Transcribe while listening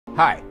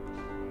Hi,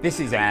 this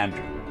is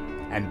Andrew,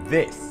 and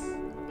this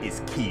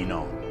is Keen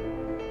On,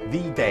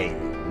 the daily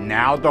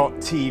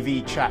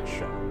now.tv chat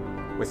show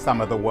with some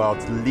of the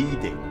world's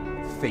leading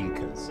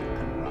thinkers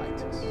and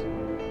writers.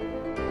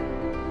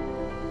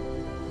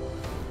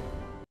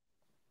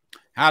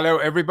 Hello,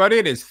 everybody.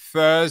 It is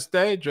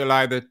Thursday,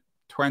 July the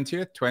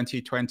 20th,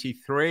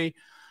 2023.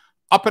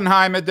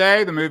 Oppenheimer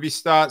Day. The movie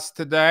starts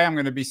today. I'm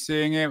going to be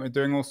seeing it. We're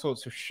doing all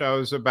sorts of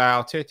shows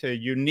about it. A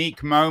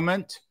unique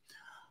moment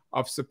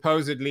of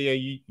supposedly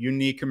a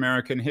unique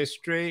American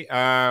history.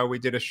 We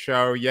did a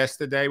show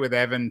yesterday with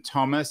Evan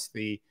Thomas,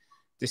 the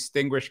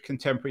distinguished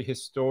contemporary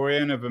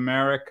historian of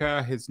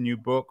America. His new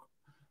book,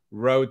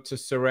 Road to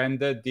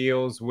Surrender,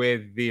 deals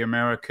with the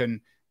American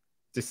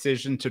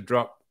decision to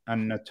drop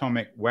an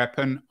atomic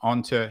weapon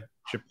onto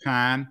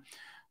Japan.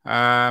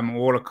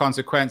 All a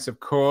consequence,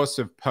 of course,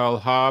 of Pearl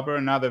Harbor,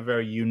 another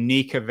very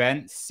unique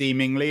event,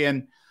 seemingly.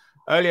 And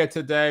earlier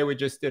today, we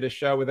just did a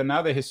show with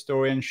another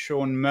historian,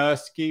 Sean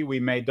Mirsky, We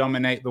May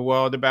Dominate the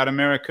World, about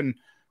American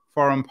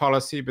foreign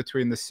policy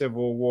between the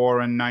Civil War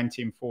and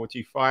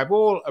 1945.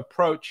 All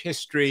approach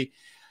history,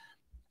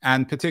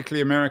 and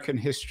particularly American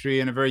history,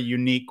 in a very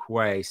unique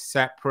way,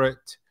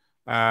 separate,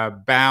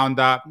 bound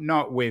up,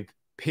 not with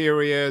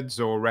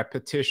periods or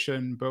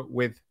repetition, but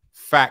with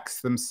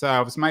facts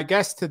themselves. My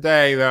guest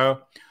today, though,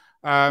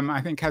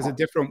 I think has a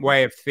different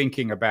way of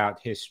thinking about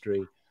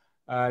history.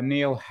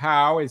 Neil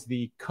Howe is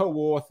the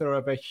co-author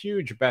of a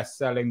huge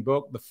best-selling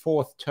book, The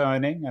Fourth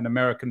Turning, An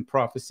American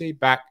Prophecy,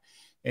 back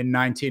in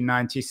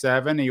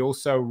 1997. He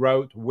also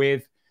wrote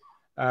with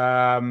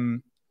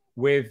William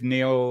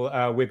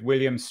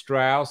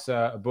Strauss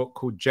a book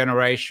called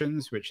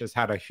Generations, which has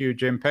had a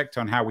huge impact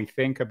on how we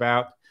think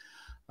about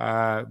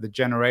the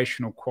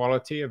generational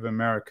quality of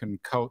American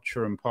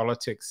culture and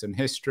politics and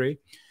history.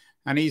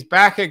 And he's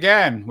back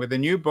again with a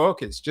new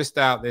book. It's just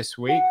out this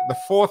week. The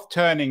Fourth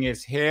Turning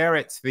is here.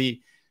 It's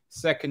the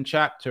second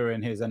chapter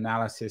in his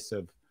analysis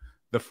of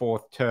The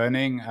Fourth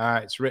Turning.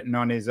 It's written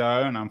on his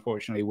own.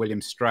 Unfortunately,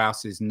 William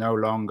Strauss is no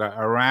longer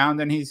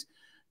around, and he's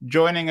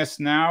joining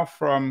us now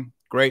from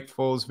Great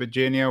Falls,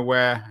 Virginia,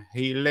 where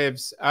he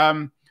lives.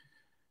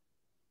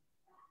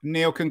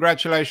 Neil,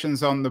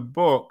 congratulations on the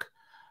book.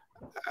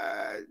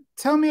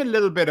 Tell me a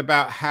little bit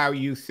about how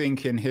you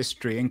think in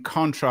history, in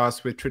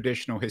contrast with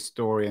traditional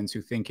historians who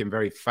think in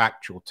very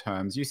factual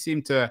terms. You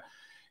seem to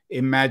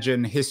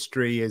imagine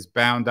history is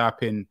bound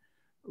up in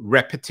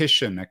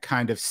repetition, a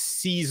kind of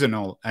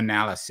seasonal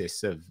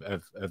analysis of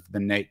the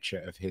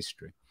nature of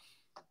history.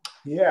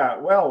 Yeah,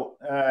 well,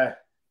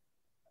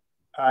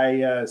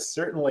 I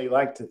certainly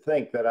like to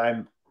think that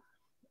I'm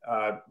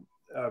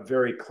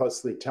very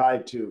closely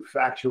tied to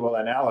factual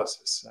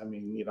analysis. I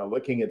mean, you know,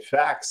 looking at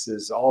facts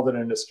is all that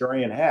an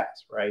historian has,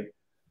 right?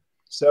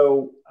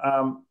 So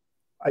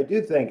I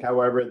do think,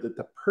 however, that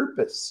the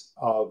purpose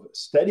of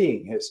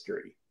studying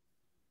history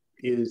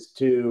is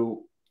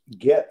to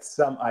get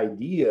some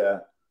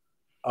idea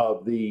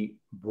of the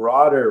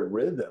broader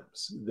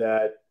rhythms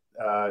that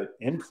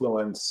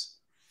influence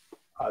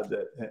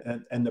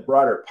and the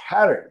broader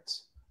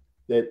patterns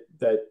that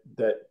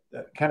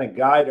kind of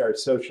guide our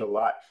social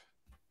life.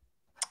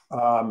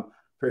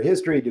 For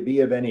history to be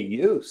of any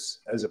use,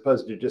 as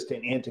opposed to just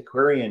an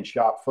antiquarian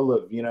shop full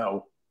of, you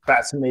know,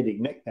 fascinating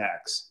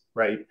knickknacks,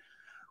 right?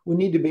 We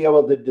need to be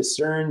able to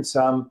discern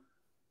some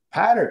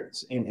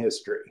patterns in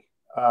history.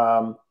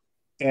 And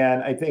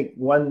I think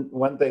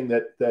one thing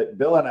that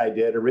Bill and I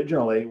did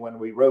originally when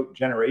we wrote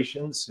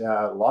Generations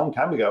a long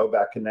time ago,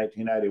 back in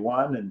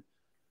 1991, and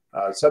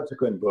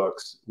subsequent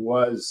books,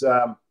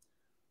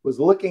 was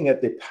looking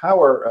at the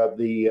power of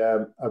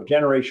of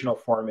generational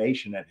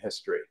formation in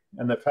history,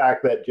 and the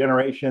fact that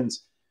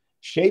generations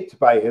shaped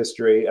by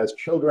history as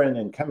children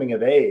and coming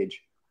of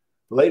age,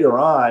 later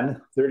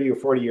on, 30 or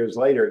 40 years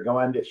later, go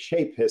on to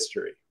shape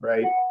history,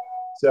 right?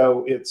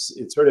 So it's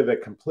sort of a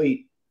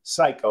complete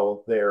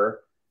cycle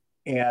there,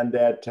 and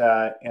that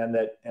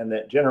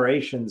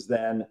generations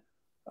then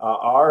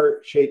are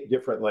shaped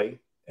differently,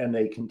 and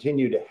they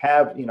continue to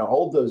have, you know,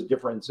 hold those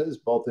differences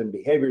both in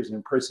behaviors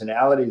and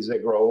personalities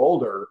that grow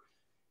older,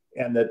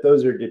 and that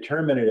those are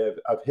determinative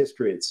of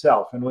history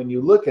itself. And when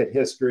you look at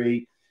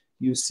history,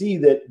 you see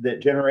that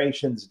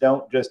generations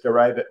don't just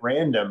arrive at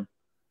random.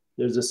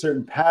 There's a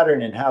certain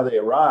pattern in how they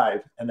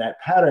arrive, and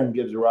that pattern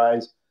gives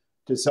rise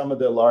to some of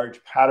the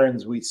large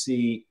patterns we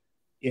see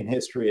in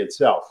history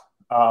itself.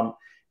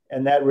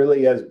 And that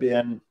really has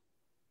been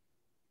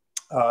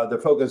the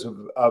focus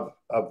of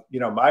you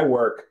know, my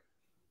work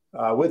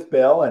with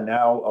Bill, and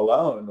now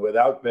alone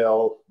without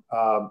Bill,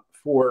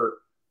 for,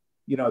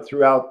 you know,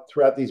 throughout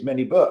these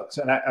many books.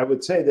 And I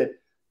would say that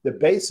the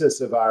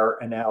basis of our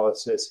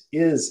analysis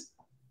is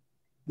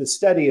the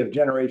study of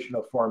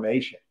generational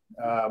formation.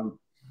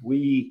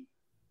 We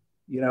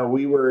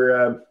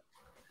wrote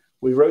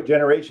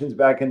Generations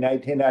back in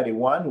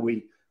 1991.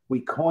 We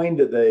coined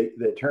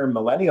the term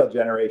millennial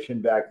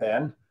generation back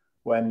then,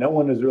 when no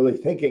one was really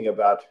thinking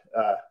about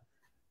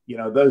you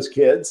know, those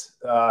kids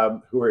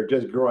who are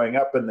just growing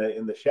up in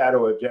the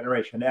shadow of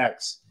Generation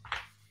X.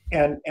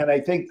 And I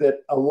think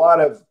that a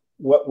lot of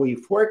what we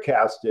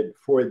forecasted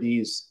for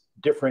these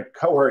different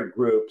cohort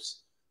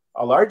groups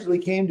largely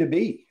came to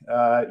be.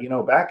 Back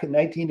in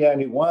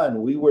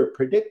 1991, we were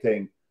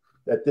predicting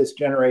that this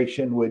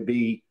generation would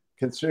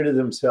consider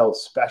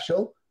themselves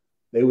special.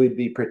 They would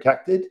be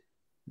protected.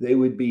 They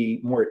would be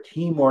more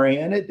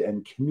team-oriented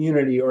and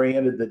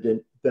community-oriented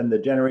than the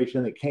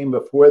generation that came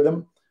before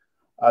them.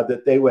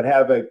 That they would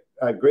have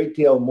a great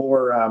deal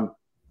more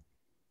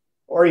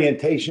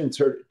orientation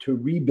to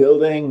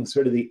rebuilding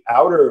sort of the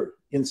outer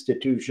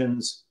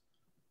institutions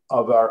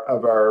of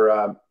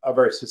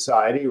our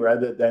society,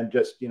 rather than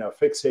just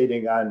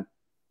fixating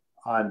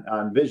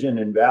on vision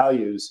and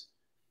values.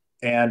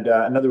 And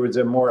in other words,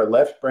 a more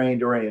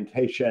left-brained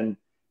orientation.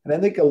 And I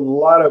think a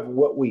lot of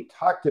what we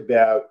talked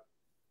about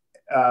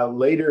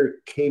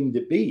later came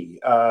to be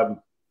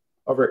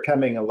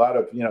overcoming a lot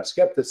of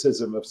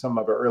skepticism of some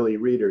of our early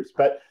readers.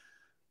 But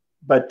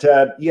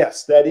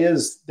yes, that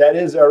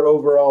is our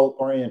overall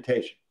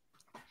orientation.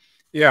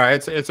 Yeah,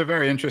 it's a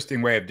very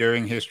interesting way of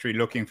doing history,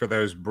 looking for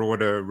those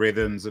broader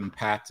rhythms and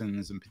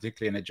patterns, and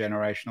particularly in a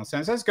generational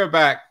sense. Let's go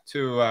back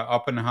to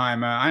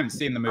Oppenheimer. I haven't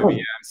seen the movie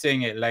yet. I'm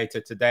seeing it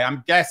later today.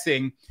 I'm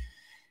guessing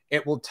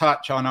it will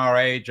touch on our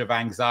age of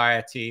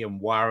anxiety and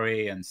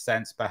worry and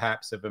sense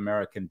perhaps of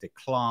American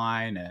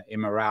decline,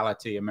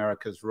 immorality,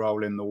 America's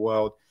role in the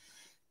world.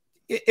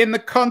 In the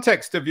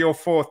context of your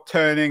fourth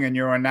turning and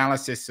your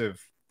analysis of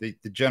the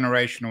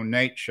generational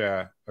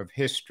nature of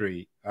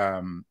history,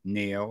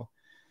 Neil,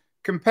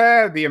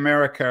 compare the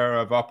America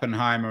of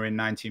Oppenheimer in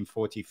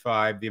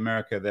 1945, the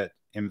America that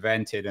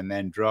invented and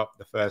then dropped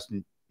the first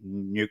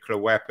nuclear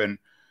weapon,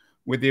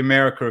 with the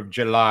America of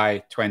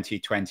July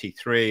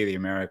 2023, the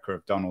America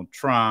of Donald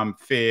Trump,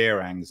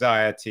 fear,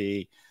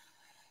 anxiety,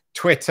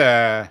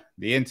 Twitter,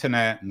 the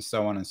internet, and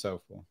so on and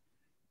so forth.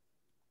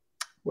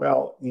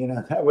 Well,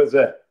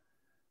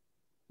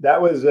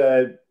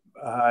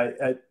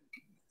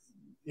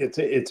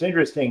 it's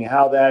interesting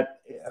how that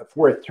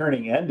fourth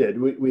turning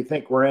ended. We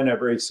think we're in a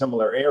very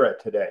similar era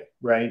today,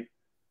 right?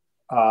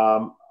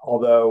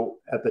 Although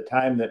at the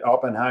time that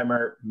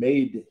Oppenheimer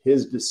made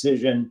his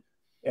decision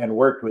and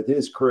worked with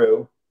his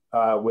crew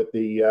with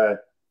the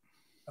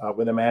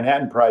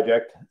Manhattan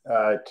Project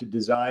to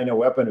design a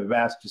weapon of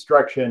mass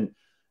destruction,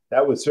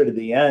 that was sort of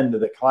the end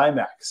of the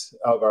climax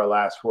of our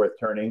last fourth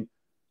turning.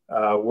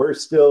 We're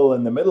still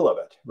in the middle of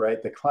it,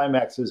 right? The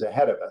climax is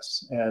ahead of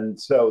us. And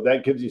so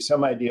that gives you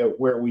some idea of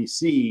where we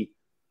see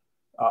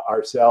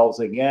ourselves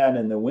again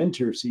in the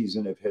winter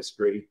season of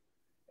history,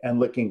 and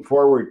looking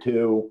forward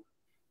to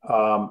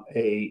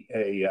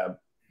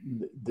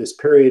this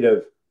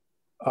period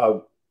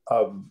of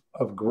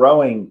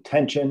growing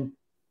tension,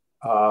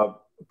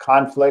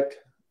 conflict,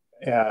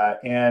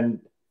 and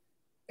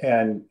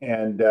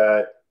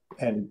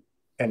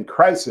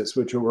crisis,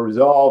 which will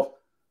resolve,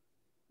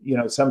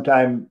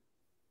 sometime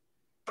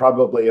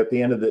probably at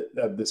the end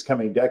of this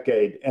coming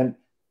decade. And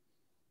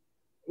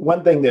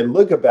one thing to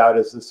look about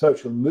is the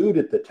social mood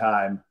at the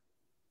time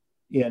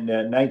in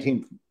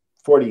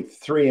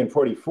 1943 and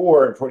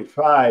 44 and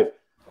 45,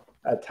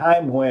 a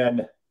time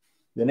when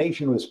the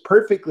nation was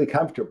perfectly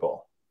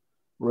comfortable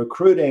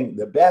recruiting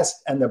the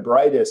best and the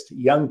brightest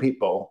young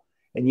people,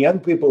 and young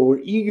people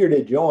were eager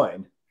to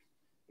join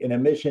in a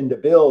mission to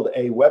build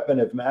a weapon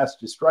of mass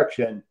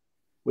destruction,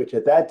 which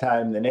at that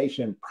time the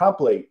nation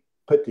promptly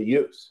put to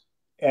use.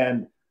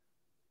 And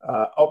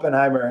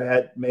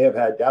Oppenheimer may have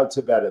had doubts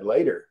about it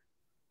later,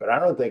 but I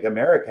don't think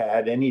America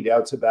had any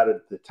doubts about it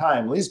at the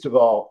time, least of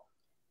all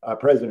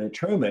President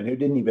Truman, who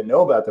didn't even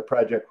know about the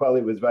project while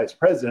he was vice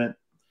president,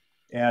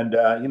 and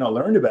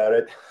learned about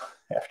it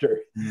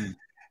after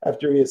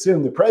he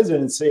assumed the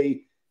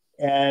presidency,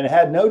 and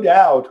had no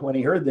doubt when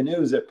he heard the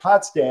news at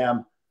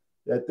Potsdam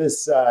that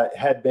this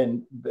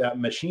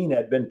machine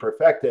had been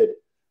perfected,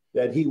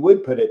 that he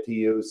would put it to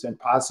use and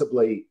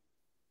possibly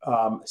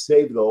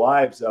save the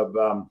lives of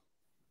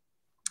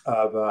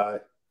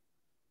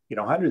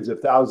hundreds of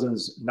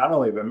thousands, not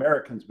only of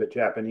Americans, but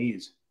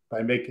Japanese,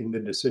 by making the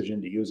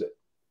decision to use it.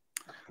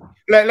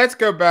 Let's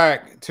go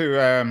back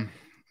to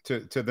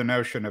the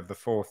notion of the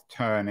fourth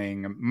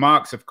turning.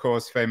 Marx, of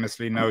course,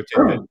 famously noted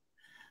that,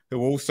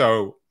 who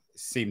also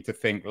seemed to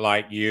think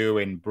like you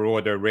in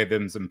broader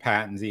rhythms and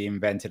patterns. He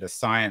invented a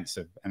science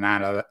of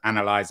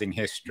analyzing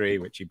history,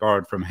 which he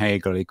borrowed from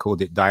Hegel. He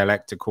called it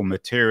dialectical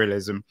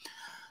materialism.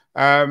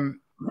 Marx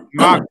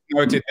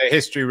noted that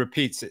history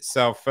repeats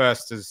itself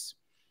first as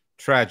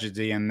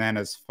tragedy and then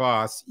as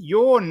farce.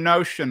 Your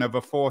notion of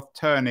a fourth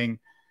turning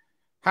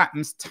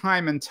happens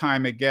time and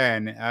time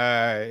again.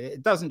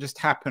 It doesn't just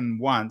happen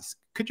once.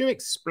 Could you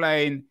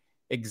explain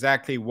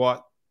exactly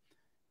what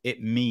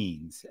it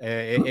means?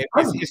 If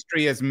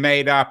history is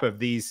made up of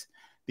these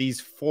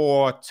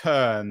four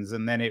turns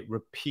and then it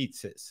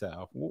repeats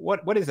itself,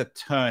 what is a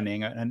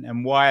turning,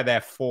 and why are there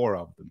four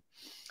of them?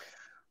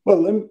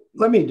 Well,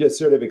 let me just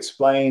sort of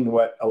explain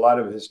what a lot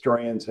of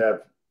historians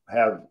have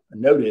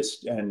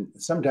noticed and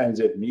sometimes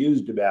have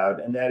mused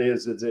about, and that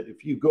is that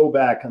if you go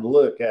back and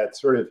look at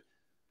sort of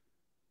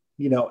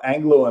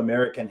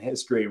Anglo-American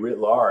history writ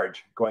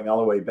large, going all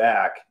the way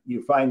back,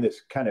 you find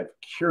this kind of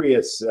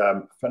curious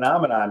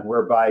phenomenon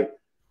whereby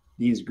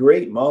these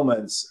great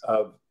moments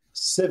of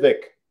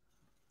civic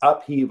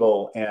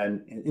upheaval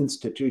and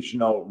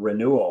institutional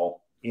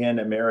renewal in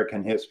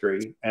American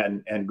history,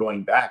 and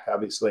going back,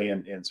 obviously,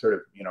 in sort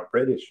of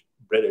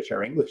British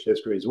or English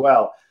history as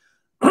well,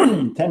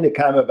 tend to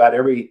come about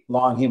every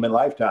long human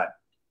lifetime.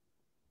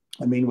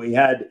 I mean, we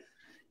had,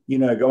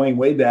 going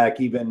way back,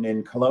 even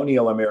in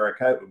colonial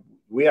America,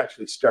 we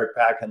actually start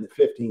back in the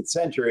 15th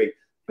century.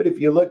 But if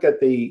you look at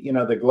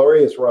the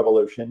Glorious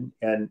Revolution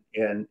in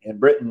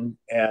Britain,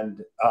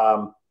 and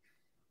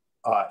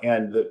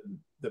the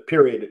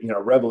period,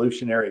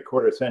 revolutionary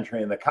quarter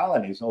century in the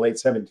colonies in the late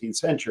 17th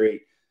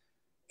century,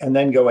 and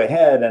then go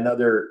ahead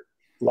another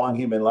long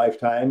human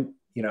lifetime,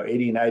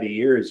 80, 90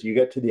 years, you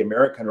get to the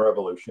American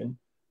Revolution,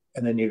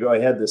 and then you go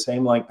ahead the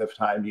same length of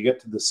time, you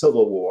get to the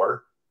Civil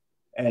War,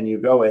 and you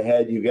go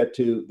ahead, you get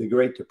to the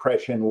Great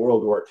Depression,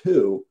 World War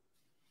II,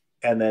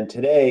 and then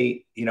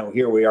today,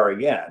 here we are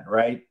again,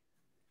 right?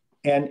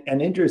 And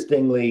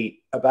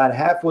interestingly, about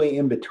halfway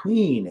in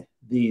between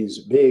these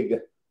big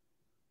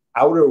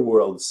outer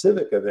world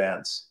civic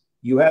events,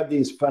 you have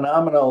these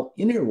phenomenal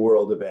inner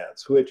world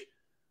events, which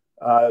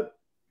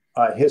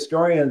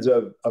historians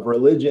of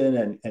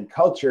religion and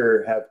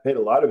culture have paid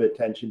a lot of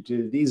attention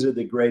to. These are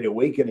the great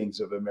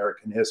awakenings of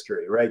American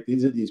history, right?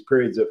 These are these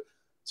periods of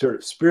sort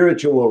of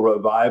spiritual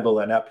revival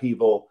and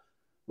upheaval,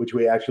 which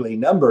we actually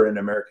number in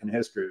American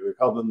history. We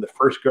call them the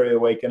First Great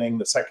Awakening,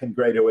 the Second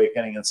Great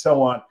Awakening, and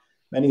so on.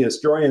 Many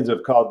historians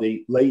have called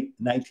the late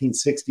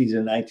 1960s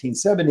and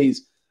 1970s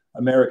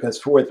America's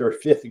fourth or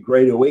fifth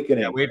Great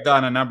Awakening. Yeah, we've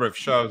done a number of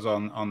shows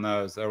on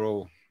those. They're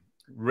all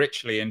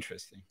richly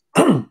interesting.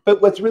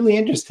 But what's really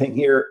interesting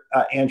here,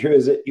 Andrew,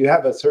 is that you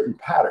have a certain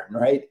pattern,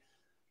 right?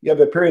 You have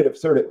a period of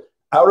sort of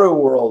outer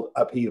world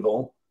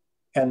upheaval,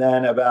 and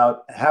then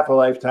about half a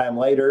lifetime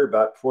later,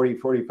 about 40,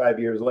 45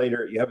 years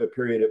later, you have a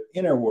period of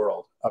inner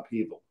world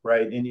upheaval,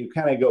 right? And you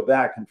kind of go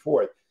back and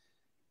forth.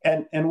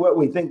 And what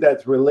we think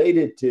that's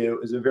related to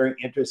is a very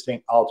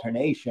interesting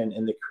alternation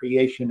in the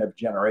creation of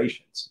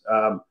generations.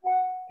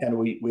 And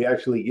we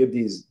actually give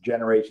these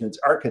generations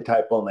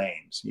archetypal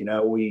names.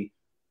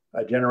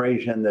 A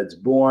generation that's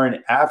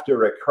born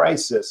after a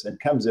crisis and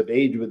comes of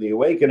age with the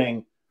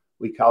awakening,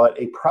 we call it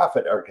a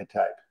prophet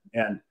archetype.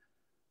 And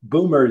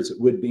boomers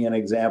would be an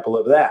example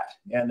of that.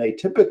 And they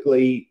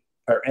typically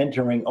are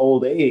entering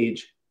old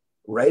age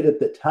right at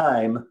the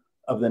time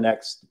of the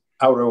next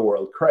outer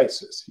world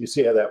crisis. You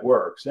see how that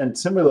works. And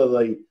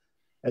similarly,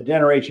 a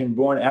generation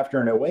born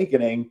after an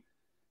awakening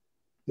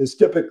is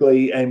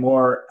typically a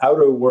more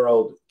outer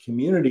world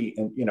community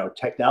and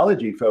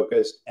technology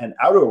focused and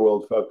outer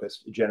world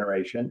focused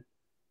generation.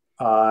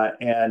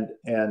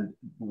 And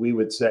we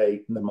would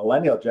say the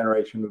millennial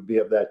generation would be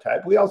of that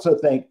type. We also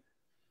think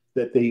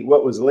that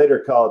what was later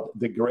called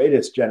the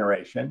greatest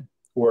generation,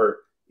 or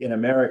in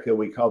America,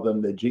 we call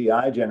them the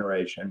GI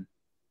generation,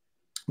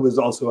 was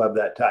also of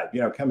that type,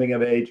 coming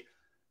of age,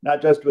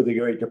 not just with the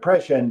Great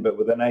Depression, but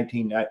with the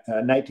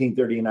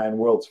 1939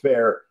 World's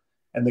Fair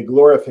and the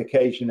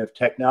glorification of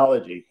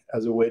technology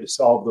as a way to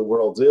solve the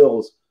world's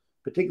ills,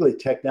 particularly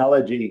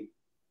technology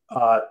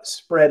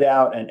spread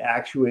out and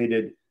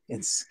actuated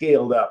and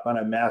scaled up on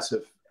a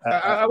massive.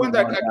 I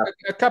wonder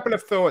a couple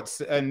of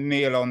thoughts,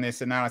 Neil, on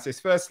this analysis.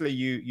 Firstly,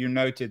 you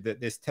noted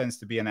that this tends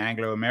to be an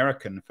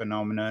Anglo-American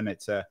phenomenon.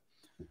 It's a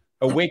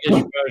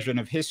Whiggish version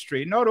of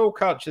history. Not all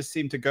cultures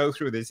seem to go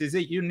through this. Is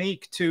it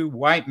unique to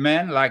white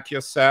men like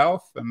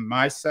yourself and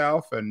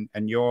myself and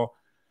your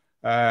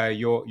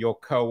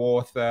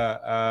co-author,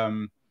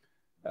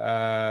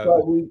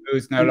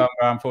 who's no longer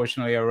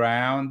unfortunately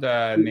around,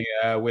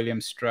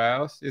 William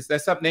Strauss? Is there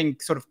something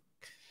sort of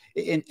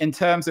in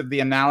terms of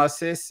the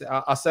analysis?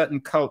 Are certain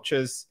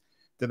cultures,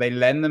 do they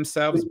lend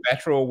themselves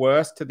better or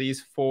worse to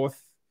these fourth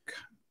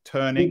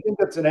turning?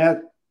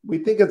 We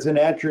think it's an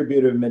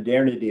attribute of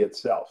modernity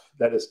itself.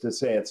 That is to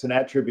say, it's an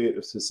attribute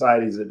of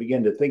societies that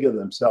begin to think of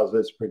themselves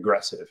as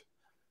progressive.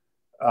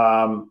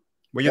 Well,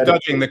 you're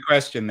dodging the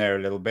question there a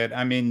little bit.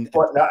 I mean,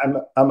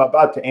 I'm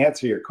about to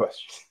answer your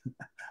question.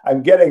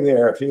 I'm getting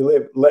there. If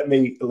you let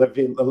me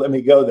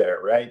go there,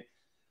 right?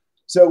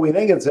 So we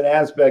think it's an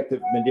aspect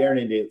of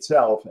modernity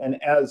itself,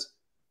 and as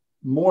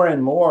more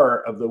and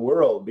more of the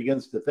world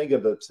begins to think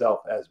of itself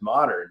as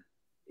modern,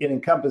 it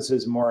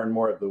encompasses more and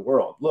more of the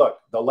world. Look,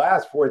 the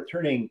last fourth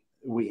turning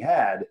we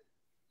had,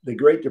 the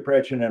Great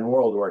Depression and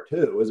World War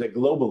II, was a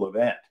global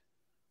event.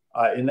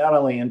 It not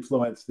only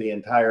influenced the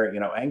entire,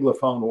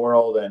 Anglophone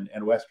world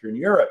and Western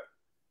Europe,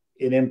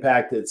 it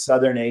impacted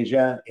Southern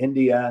Asia,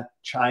 India,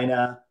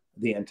 China,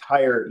 the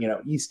entire,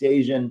 East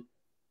Asian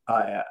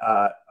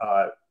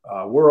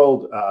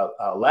world,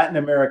 Latin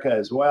America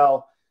as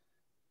well.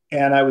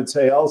 And I would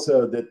say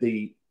also that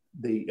the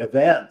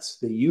events,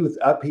 the youth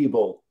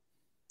upheaval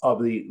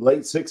of the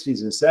late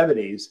 60s and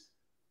 70s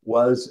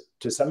was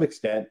to some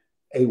extent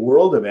a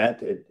world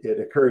event. It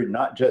occurred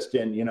not just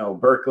in,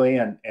 Berkeley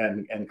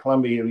and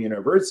Columbia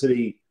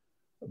University,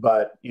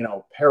 but,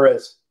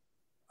 Paris,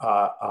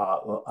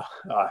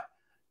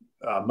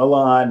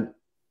 Milan,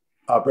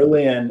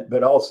 Berlin,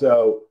 but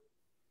also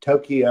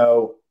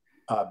Tokyo,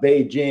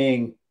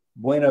 Beijing,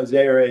 Buenos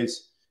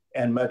Aires,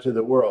 and much of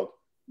the world.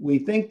 We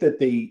think that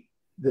the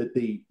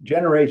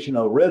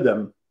generational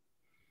rhythm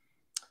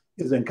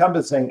is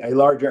encompassing a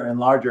larger and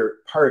larger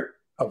part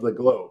of the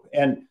globe.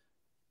 And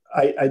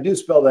I do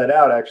spell that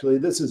out, actually.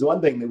 This is one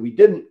thing that we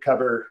didn't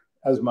cover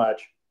as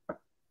much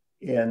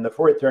in the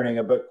Fourth Turning,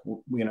 a book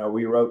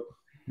we wrote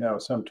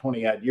some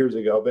 20 odd years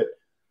ago, but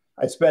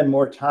I spend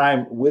more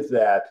time with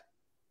that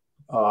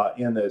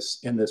in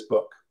this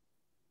book.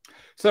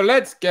 So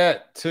let's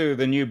get to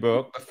the new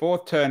book. The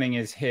Fourth Turning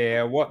is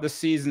here. What the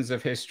seasons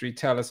of history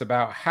tell us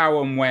about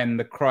how and when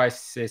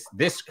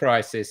this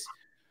crisis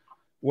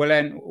will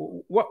end.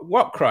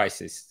 What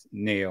crisis,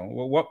 Neil?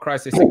 What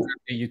crisis exactly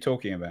are you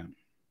talking about?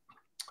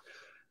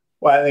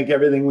 Well, I think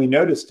everything we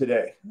notice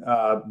today,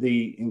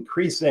 the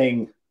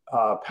increasing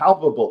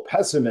palpable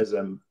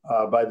pessimism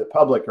by the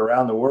public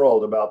around the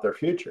world about their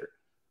future,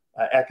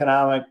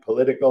 economic,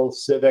 political,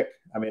 civic.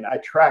 I mean, I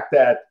track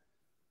that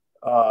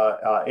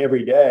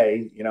every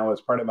day,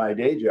 as part of my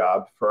day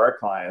job for our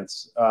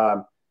clients.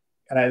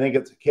 And I think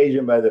it's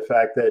occasioned by the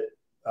fact that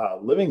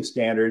living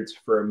standards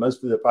for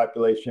most of the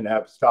population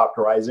have stopped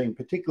rising,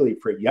 particularly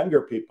for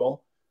younger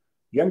people.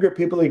 Younger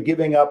people are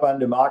giving up on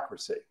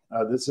democracy.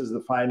 This is the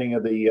finding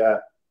of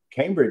the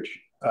Cambridge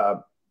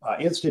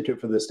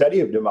Institute for the Study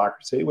of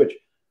Democracy, which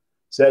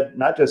said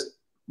not just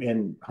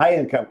in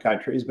high-income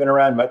countries, but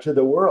around much of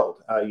the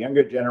world,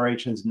 younger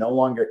generations no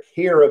longer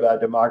care about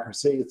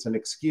democracy. It's an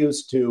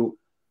excuse to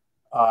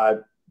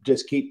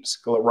just keep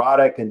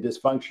sclerotic and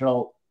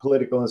dysfunctional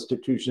political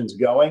institutions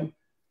going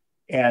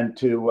and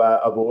to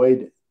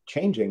avoid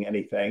changing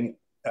anything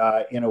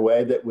in a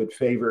way that would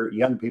favor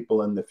young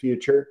people in the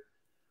future.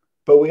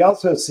 But we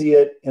also see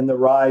it in the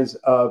rise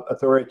of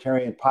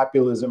authoritarian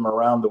populism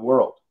around the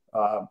world.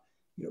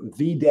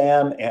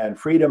 VDAM and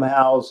Freedom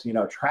House,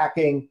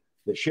 tracking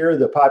the share of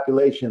the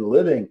population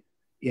living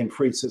in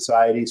free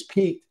societies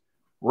peaked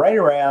right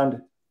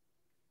around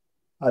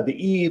the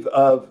eve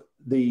of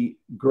the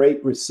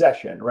Great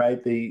Recession,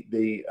 right?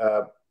 The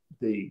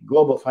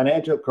global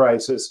financial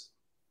crisis.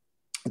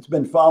 It's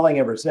been falling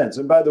ever since.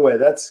 And by the way,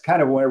 that's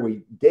kind of where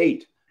we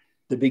date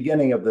the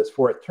beginning of this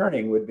Fourth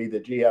Turning, would be the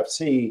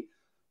GFC.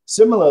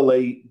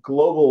 Similarly,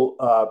 global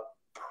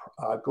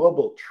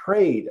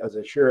trade as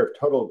a share of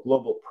total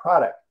global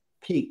product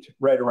peaked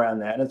right around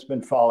that. And it's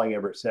been falling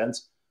ever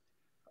since.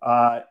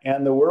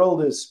 And the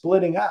world is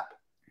splitting up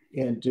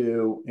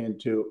into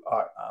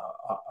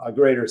a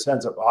greater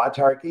sense of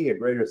autarky, a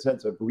greater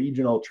sense of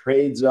regional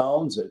trade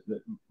zones,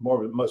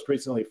 most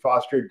recently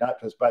fostered not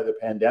just by the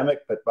pandemic,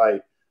 but by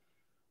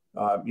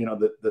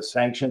the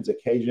sanctions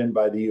occasioned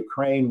by the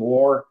Ukraine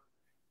war.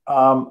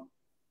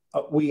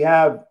 We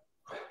have,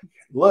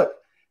 look,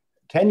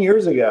 10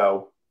 years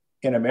ago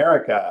in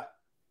America,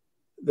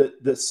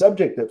 the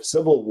subject of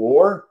civil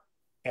war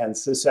and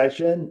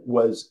secession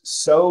was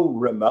so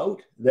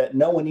remote that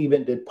no one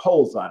even did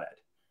polls on it.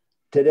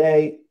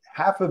 Today,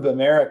 half of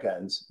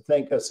Americans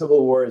think a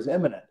civil war is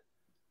imminent.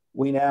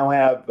 We now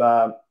have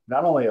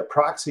not only a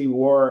proxy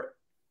war,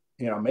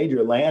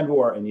 major land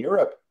war in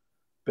Europe,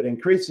 but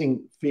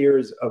increasing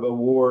fears of a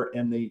war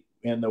in the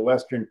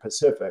Western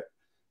Pacific.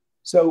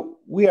 So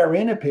we are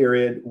in a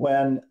period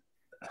when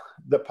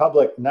the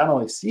public not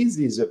only sees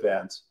these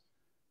events,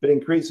 but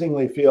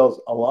increasingly feels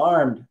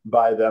alarmed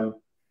by them.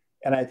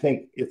 And I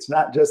think it's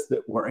not just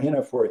that we're in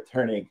a Fourth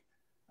Turning.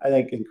 I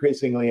think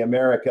increasingly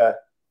America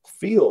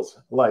feels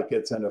like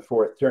it's in a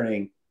Fourth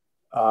Turning.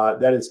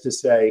 That is to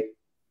say,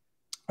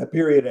 a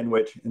period in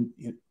which,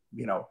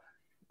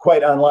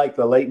 quite unlike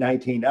the late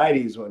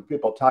 1990s when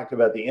people talked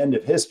about the end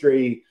of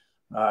history,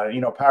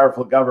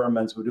 powerful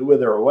governments would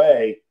wither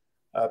away.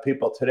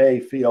 People today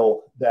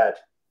feel that,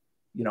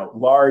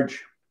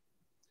 large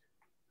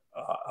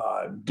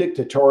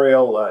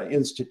dictatorial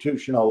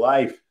institutional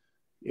life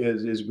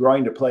is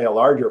growing to play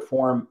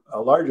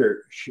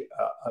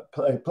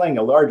playing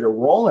a larger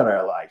role in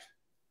our life,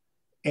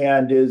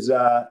 and is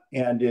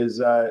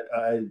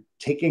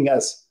taking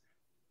us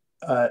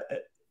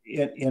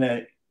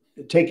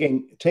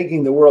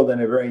taking the world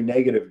in a very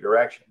negative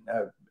direction,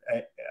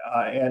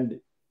 and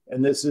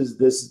this is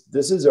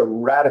a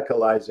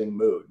radicalizing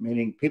mood,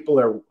 meaning people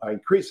are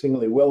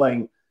increasingly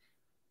willing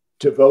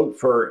to vote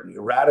for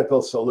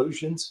radical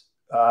solutions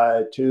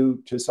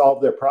to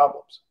solve their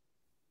problems.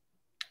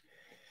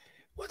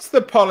 What's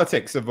the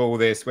politics of all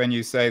this when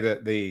you say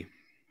that the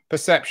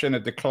perception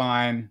of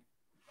decline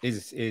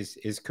is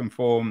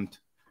confirmed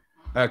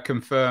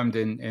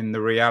in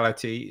the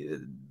reality?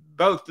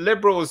 Both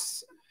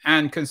liberals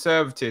and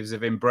conservatives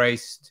have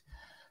embraced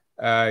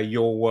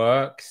your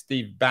work.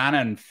 Steve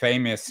Bannon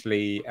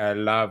famously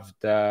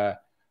loved your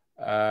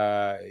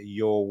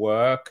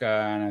work,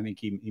 and I think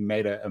he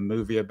made a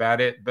movie about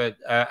it. But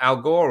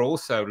Al Gore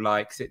also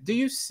likes it. Do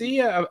you see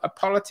a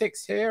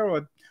politics here,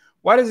 or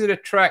why does it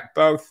attract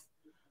both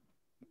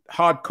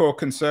hardcore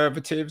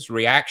conservatives,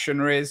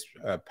 reactionaries,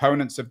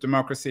 opponents of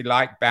democracy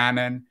like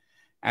Bannon,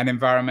 and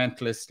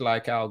environmentalists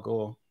like Al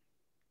Gore?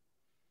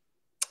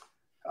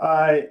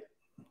 Uh,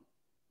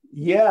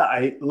 yeah,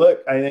 I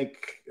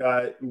think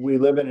we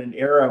live in an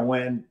era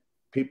when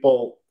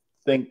people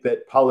think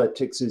that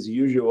politics as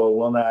usual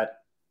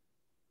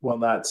will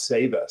not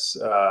save us.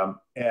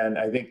 And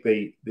I think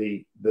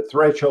the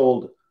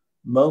threshold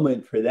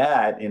moment for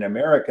that in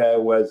America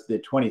was the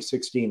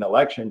 2016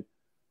 election,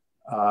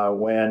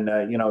 when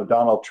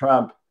Donald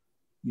Trump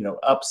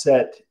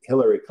upset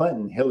Hillary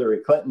Clinton.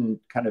 Hillary Clinton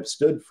kind of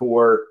stood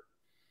for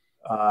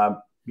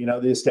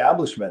the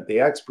establishment, the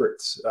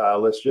experts.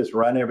 Let's just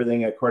run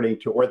everything according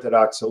to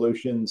orthodox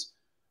solutions.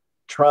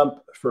 Trump,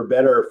 for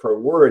better or for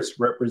worse,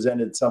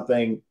 represented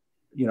something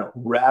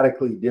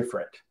radically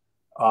different.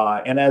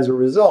 And as a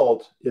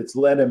result, it's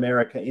led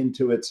America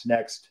into its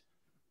next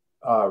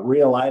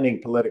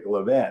realigning political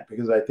event,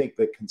 because I think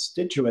the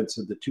constituents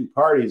of the two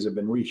parties have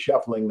been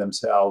reshuffling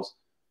themselves.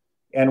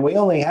 And we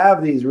only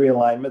have these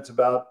realignments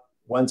about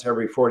once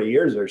every 40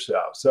 years or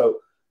so. So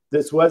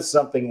this was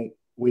something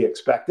we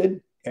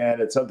expected.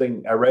 And it's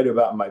something I write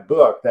about in my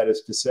book. That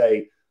is to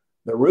say,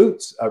 the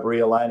roots of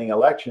realigning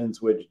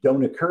elections, which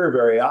don't occur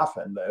very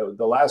often.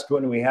 The last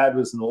one we had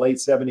was in the late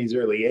 70s,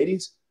 early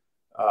 80s,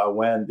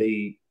 when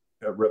the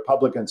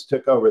Republicans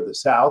took over the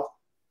South.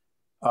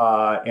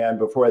 And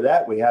before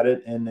that, we had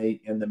it in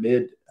the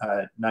mid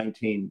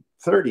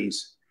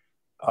 1930s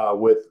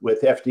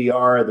with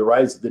FDR, the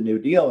rise of the New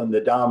Deal, and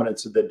the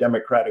dominance of the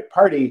Democratic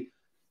Party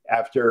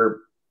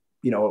after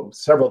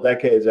several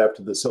decades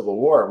after the Civil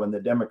War, when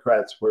the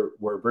Democrats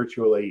were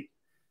virtually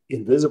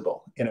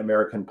invisible in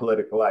American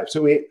political life.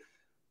 So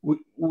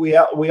we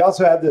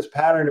also have this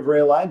pattern of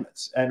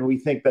realignments, and we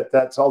think that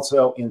that's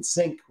also in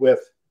sync with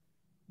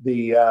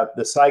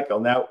the cycle.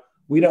 Now,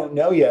 we don't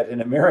know yet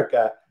in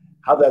America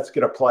how that's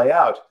going to play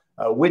out.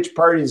 Which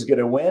party is going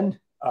to win?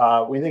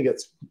 We think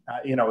it's,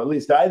 at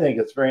least I think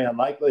it's very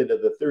unlikely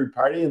that the third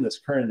party in this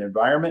current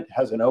environment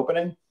has an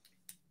opening.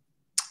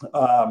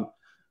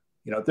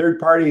 Third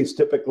parties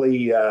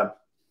typically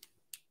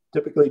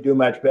do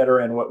much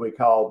better in what we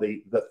call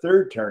the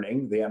third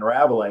turning, the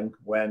unraveling,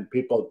 when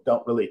people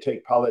don't really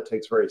take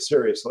politics very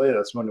seriously.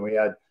 That's when we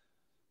had,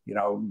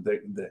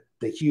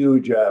 the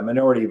huge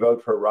minority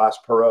vote for Ross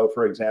Perot,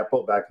 for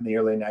example, back in the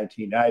early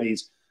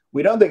 1990s.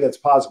 We don't think it's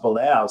possible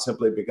now,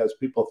 simply because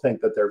people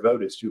think that their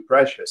vote is too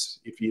precious.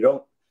 If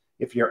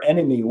your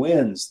enemy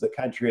wins, the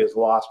country is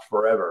lost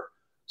forever.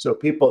 So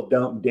people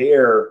don't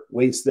dare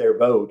waste their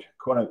vote,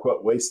 quote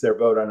unquote, waste their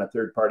vote on a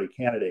third party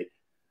candidate.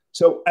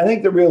 So I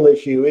think the real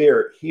issue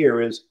here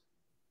is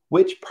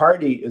which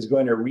party is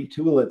going to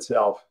retool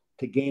itself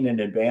to gain an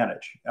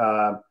advantage,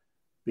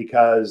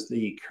 because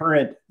the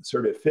current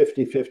sort of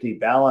 50-50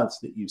 balance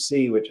that you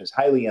see, which is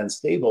highly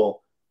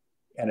unstable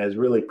and has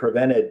really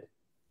prevented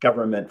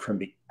government from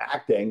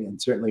acting,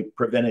 and certainly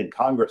prevented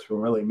Congress from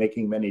really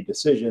making many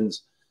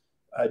decisions,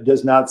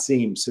 does not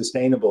seem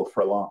sustainable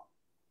for long.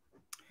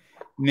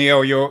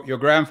 Neil, your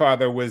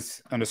grandfather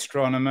was an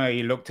astronomer.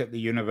 He looked at the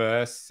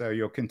universe. So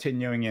you're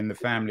continuing in the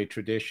family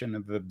tradition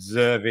of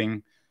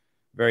observing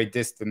very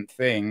distant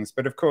things.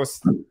 But of course,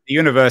 the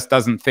universe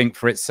doesn't think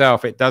for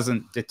itself. It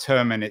doesn't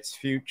determine its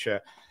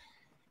future.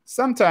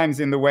 Sometimes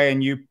in the way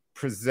you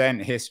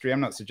present history, I'm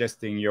not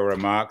suggesting you're a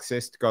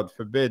Marxist, God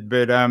forbid,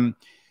 but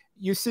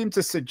you seem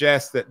to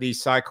suggest that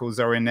these cycles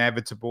are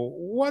inevitable.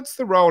 What's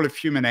the role of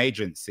human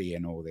agency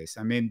in all this?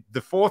 I mean,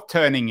 the fourth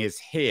turning is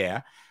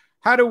here.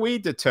 How do we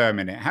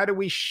determine it? How do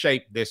we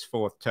shape this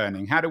fourth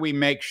turning? How do we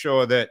make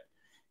sure that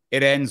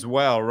it ends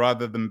well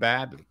rather than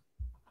badly?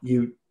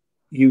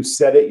 You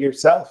said it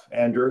yourself,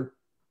 Andrew.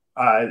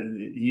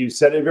 You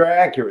said it very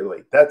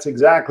accurately. That's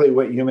exactly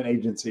what human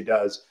agency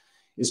does,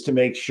 is to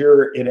make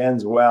sure it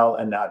ends well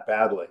and not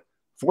badly.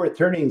 Fourth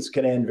turnings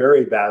can end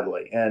very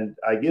badly. And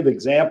I give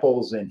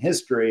examples in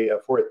history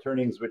of fourth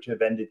turnings which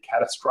have ended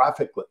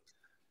catastrophically.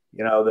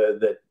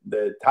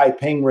 The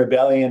Taiping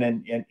Rebellion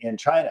in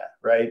China,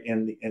 right,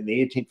 in the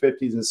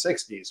 1850s and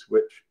 60s,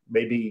 which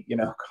maybe,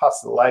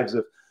 cost the lives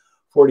of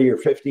 40 or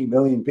 50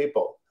 million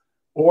people.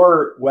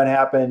 Or what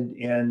happened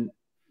in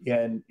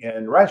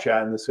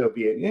Russia and the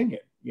Soviet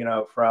Union,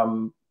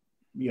 from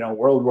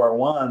World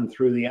War I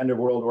through the end of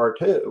World War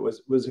II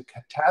was a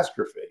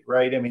catastrophe,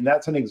 right? I mean,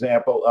 that's an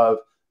example of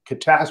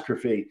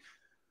catastrophe.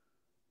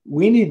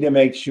 We need to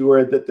make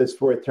sure that this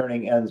fourth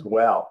turning ends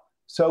well.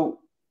 So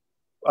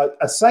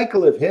a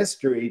cycle of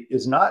history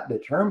is not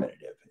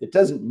determinative. It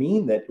doesn't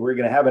mean that we're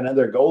going to have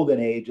another golden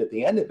age at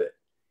the end of it.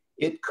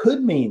 It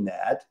could mean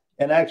that.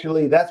 And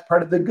actually, that's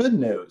part of the good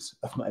news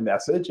of my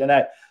message. And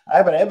I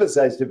haven't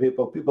emphasized to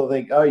people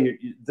think, oh,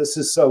 this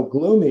is so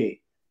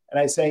gloomy. And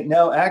I say,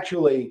 no,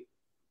 actually,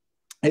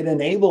 it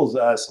enables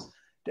us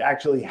to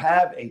actually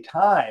have a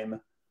time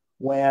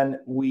when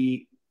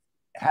we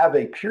have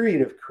a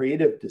period of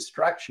creative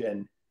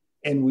destruction,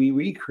 and we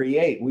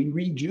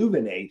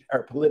rejuvenate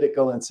our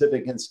political and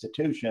civic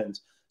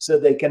institutions so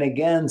they can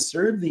again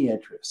serve the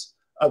interests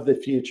of the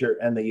future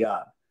and the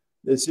young.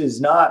 This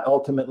is not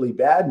ultimately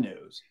bad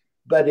news,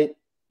 but it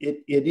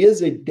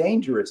is a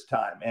dangerous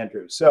time,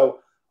 Andrew.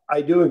 So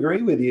I do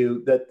agree with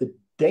you that the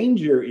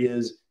danger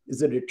is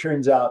that it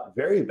turns out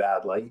very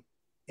badly.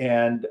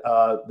 and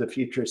the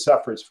future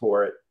suffers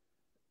for it.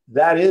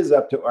 That is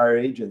up to our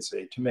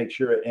agency to make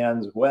sure it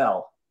ends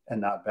well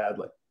and not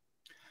badly.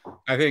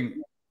 I think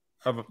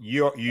of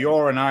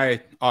your and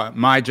I,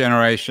 my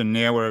generation,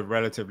 Neil, we're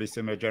relatively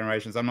similar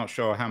generations. I'm not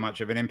sure how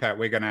much of an impact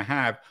we're going to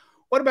have.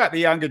 What about the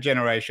younger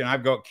generation?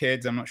 I've got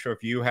kids. I'm not sure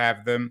if you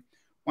have them.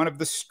 One of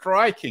the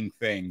striking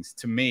things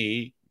to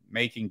me,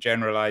 making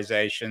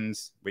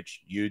generalizations,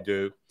 which you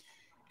do,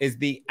 is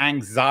the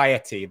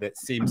anxiety that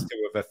seems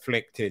to have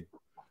afflicted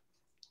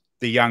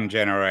the young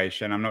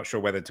generation. I'm not sure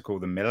whether to call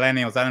them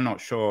millennials. I'm not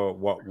sure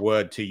what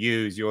word to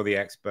use. You're the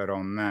expert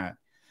on that.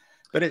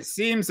 But it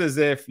seems as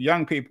if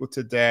young people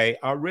today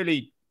are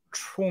really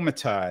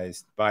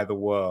traumatized by the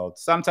world,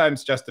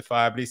 sometimes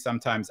justifiably,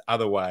 sometimes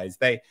otherwise.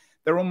 They're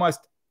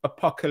almost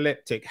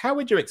apocalyptic. How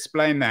would you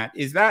explain that?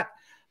 Is that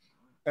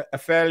a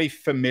fairly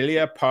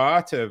familiar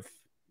part of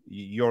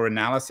your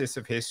analysis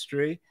of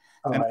history?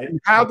 And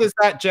how does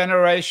that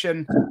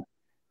generation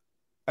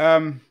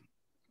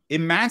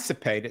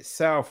emancipate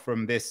itself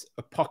from this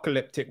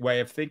apocalyptic way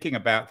of thinking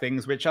about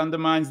things, which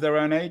undermines their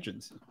own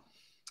agency?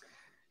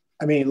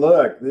 I mean,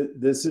 look,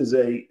 this is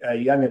a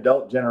young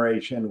adult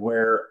generation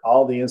where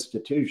all the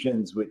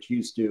institutions which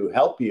used to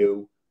help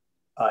you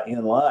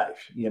in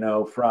life, you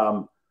know,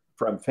 from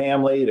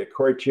family to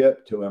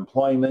courtship to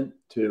employment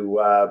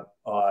to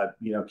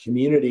you know,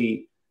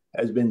 community,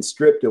 has been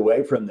stripped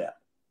away from them.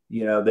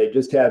 You know, they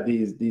just have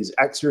these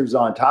extras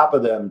on top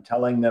of them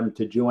telling them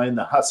to join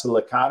the hustle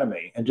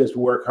economy and just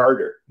work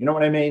harder. You know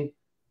what I mean,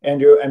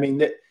 Andrew? I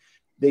mean,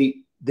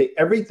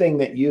 everything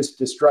that used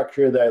to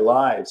structure their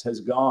lives has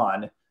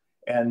gone,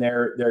 and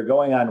they're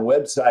going on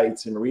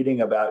websites and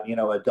reading about, you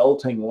know,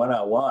 adulting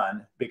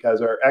 101 because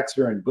our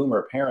extra and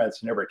boomer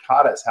parents never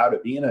taught us how to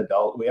be an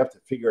adult. We have to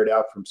figure it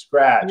out from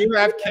scratch. You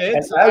have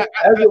kids? As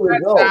a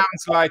result, that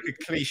sounds like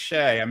a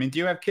cliche. I mean, do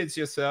you have kids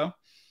yourself?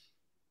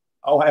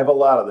 Oh, I have a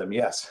lot of them,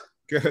 yes.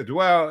 Good.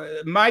 Well,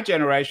 my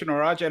generation,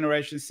 or our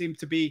generation, seems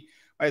to be,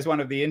 as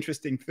one of the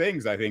interesting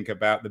things I think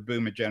about the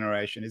boomer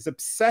generation, is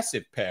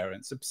obsessive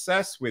parents,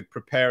 obsessed with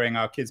preparing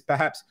our kids,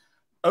 perhaps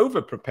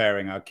over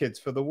preparing our kids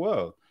for the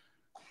world.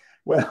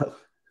 Well,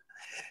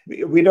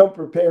 we don't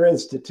prepare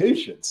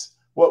institutions.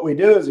 What we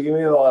do is we give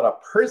you a lot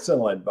of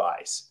personal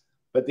advice,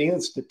 but the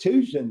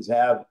institutions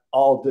have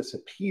all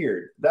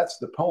disappeared. That's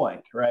the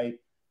point, right?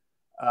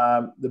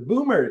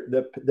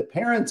 The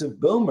parents of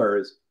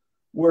boomers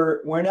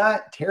were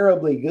not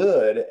terribly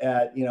good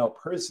at, you know,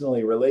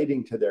 personally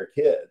relating to their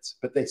kids,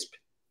 but they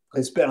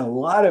spent a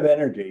lot of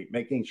energy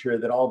making sure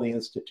that all the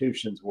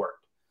institutions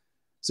worked.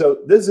 So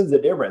this is the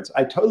difference.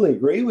 I totally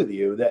agree with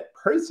you that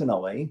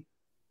personally,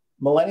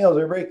 millennials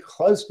are very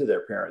close to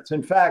their parents.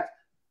 In fact,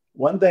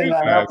 one thing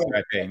I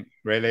think,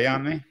 really,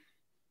 aren't they?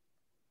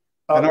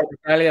 They're not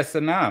rebellious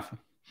enough.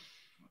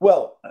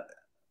 Well,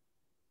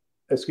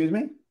 excuse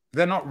me?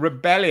 They're not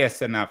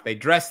rebellious enough. They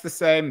dress the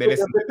same. They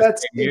listen to the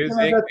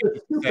same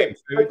music.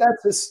 But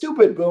that's a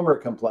stupid boomer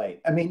complaint.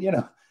 I mean, you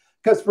know,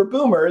 because for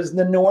boomers,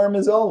 the norm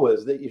is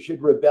always that you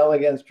should rebel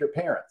against your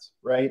parents,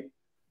 right?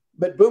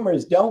 But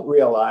boomers don't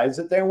realize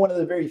that they're one of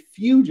the very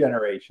few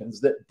generations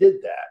that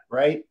did that,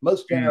 right?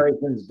 Most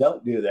generations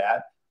don't do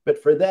that.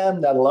 But for them,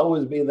 that'll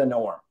always be the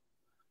norm.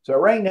 So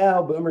right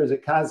now, boomers are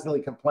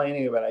constantly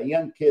complaining about our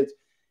young kids.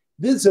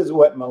 This is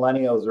what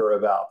millennials are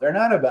about. They're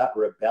not about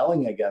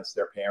rebelling against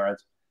their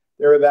parents.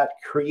 They're about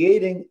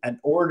creating an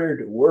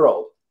ordered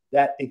world.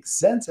 That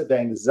sense of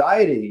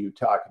anxiety you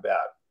talk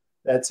about,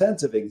 that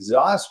sense of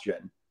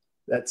exhaustion,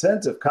 that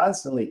sense of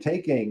constantly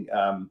taking,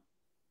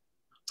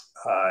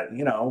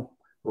 you know,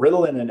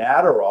 Ritalin and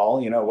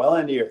Adderall, you know, well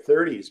into your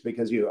 30s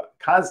because you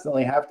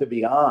constantly have to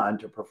be on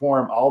to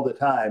perform all the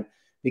time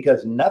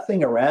because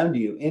nothing around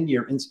you in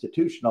your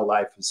institutional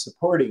life is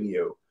supporting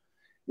you,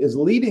 is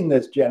leading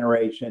this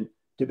generation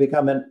to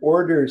become an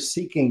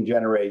order-seeking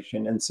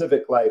generation in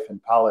civic life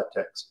and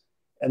politics.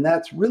 And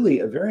that's really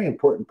a very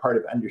important part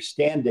of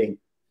understanding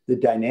the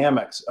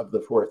dynamics of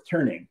the fourth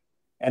turning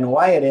and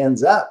why it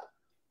ends up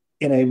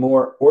in a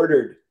more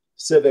ordered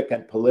civic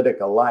and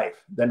political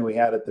life than we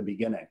had at the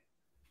beginning.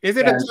 Is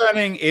it a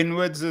turning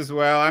inwards as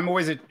well? I'm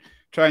always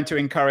trying to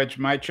encourage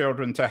my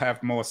children to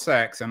have more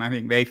sex, and I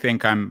think they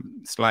think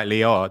I'm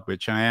slightly odd,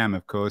 which I am,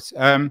 of course.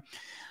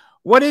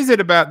 What is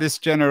it about this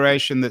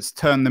generation that's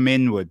turned them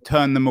inward,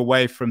 turned them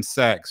away from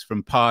sex,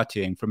 from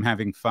partying, from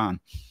having fun?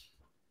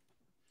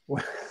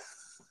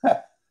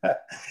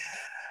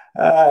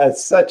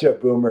 It's such a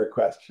boomer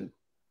question.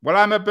 Well,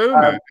 I'm a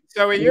boomer.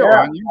 So are you, yeah,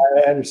 aren't you?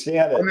 I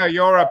understand it. Oh, no,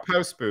 you're a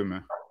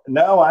post-boomer.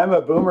 No, I'm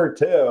a boomer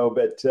too,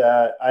 but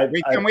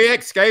can we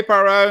escape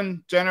our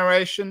own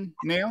generation,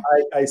 Neil?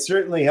 I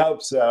certainly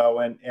hope so,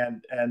 and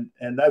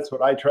that's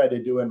what I try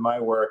to do in my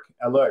work.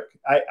 I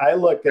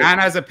look at, and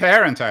as a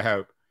parent, I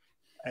hope.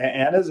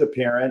 And as a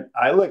parent,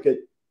 I look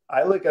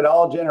at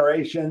all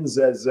generations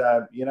as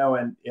you know,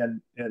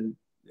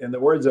 in the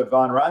words of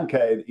von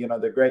Ranke, you know,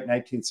 the great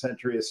 19th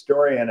century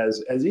historian,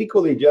 as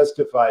equally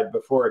justified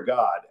before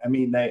God. I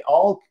mean, they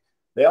all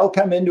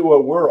come into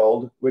a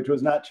world which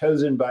was not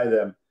chosen by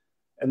them,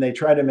 and they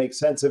try to make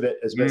sense of it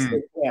as best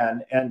they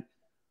can. And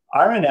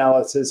our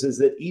analysis is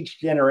that each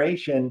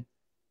generation,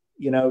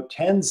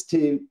 tends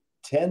to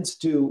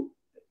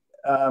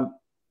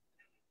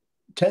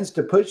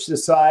push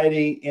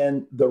society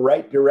in the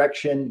right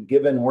direction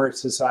given where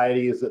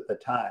society is at the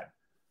time.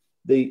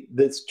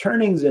 This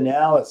turnings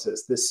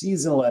analysis, the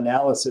seasonal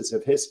analysis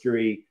of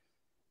history,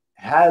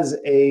 has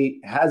a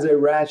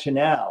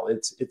rationale.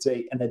 It's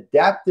an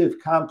adaptive,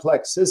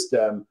 complex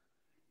system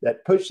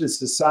that pushes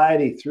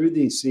society through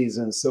these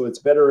seasons so it's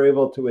better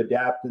able to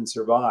adapt and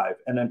survive.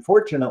 And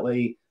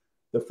unfortunately,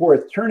 the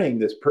fourth turning,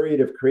 this period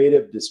of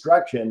creative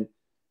destruction,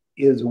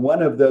 is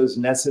one of those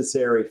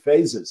necessary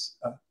phases.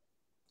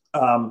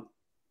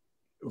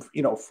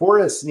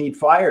 Forests need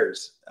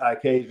fires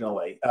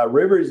occasionally.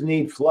 Rivers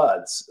need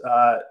floods.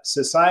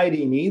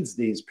 Society needs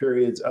these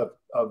periods of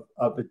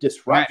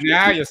disruption.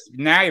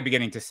 Now you're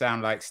beginning to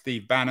sound like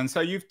Steve Bannon. So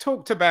you've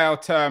talked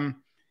about the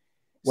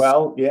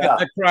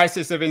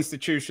crisis of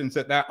institutions,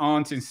 that there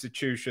aren't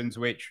institutions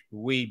which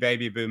we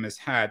baby boomers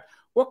had.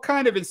 What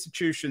kind of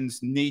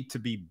institutions need to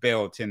be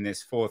built in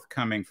this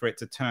forthcoming for it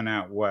to turn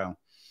out well?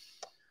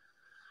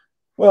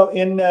 Well,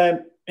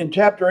 in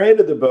chapter 8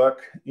 of the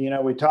book,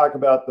 we talk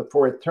about the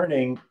fourth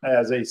turning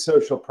as a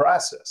social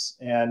process.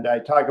 And I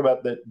talk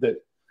about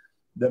the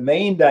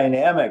main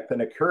dynamic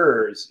that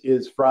occurs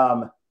is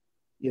from,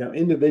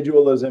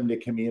 individualism to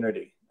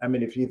community. I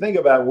mean, if you think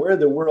about where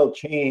the world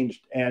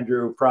changed,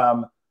 Andrew,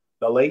 from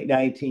the late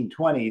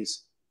 1920s,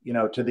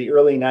 to the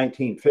early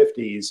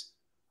 1950s,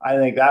 I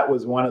think that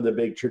was one of the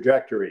big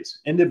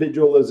trajectories,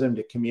 individualism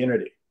to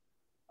community.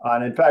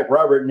 And in fact,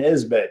 Robert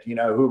Nisbet,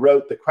 who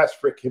wrote The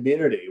Quest for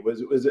Community,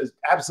 was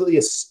absolutely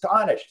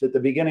astonished at the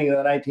beginning of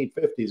the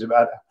 1950s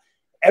about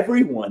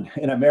everyone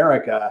in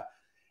America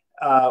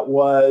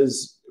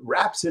was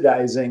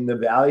rhapsodizing the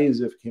values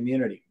of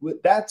community.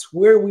 That's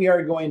where we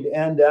are going to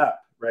end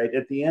up, right,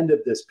 at the end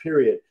of this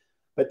period.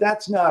 But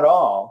that's not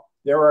all.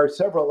 There are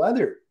several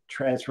other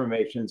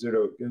transformations that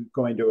are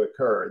going to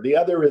occur. The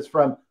other is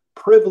from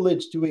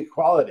privilege to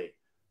equality.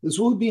 This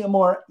will be a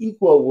more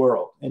equal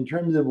world in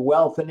terms of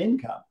wealth and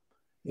income,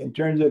 in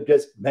terms of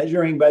just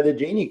measuring by the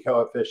Gini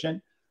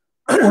coefficient.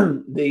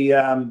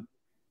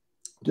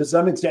 To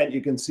some extent,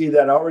 you can see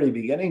that already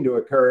beginning to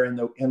occur in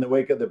the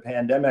wake of the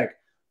pandemic,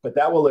 but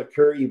that will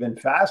occur even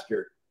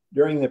faster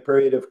during the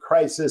period of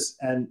crisis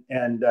and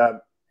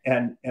a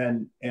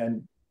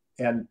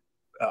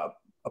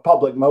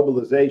public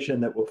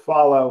mobilization that will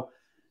follow.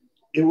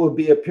 It will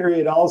be a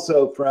period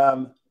also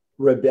from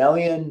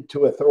rebellion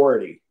to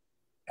authority.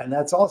 And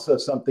that's also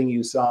something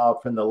you saw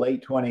from the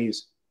late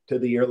 20s to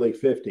the early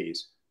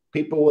 50s.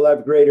 People will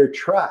have greater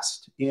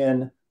trust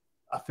in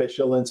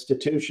official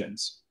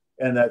institutions.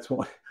 And that's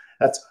one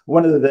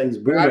of the things.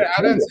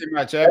 I don't see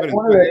much evidence.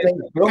 One of the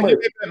things can you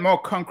be a bit more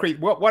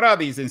concrete? What are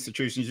these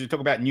institutions? You talk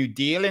about New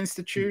Deal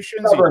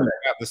institutions, government, you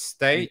talk about the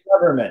state.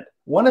 Government.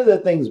 One of the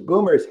things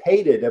boomers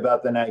hated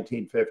about the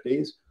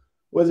 1950s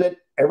was that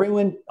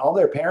everyone, all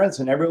their parents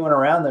and everyone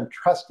around them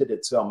trusted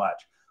it so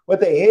much. What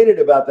they hated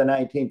about the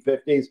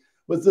 1950s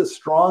was the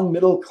strong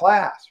middle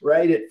class,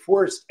 right? It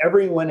forced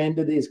everyone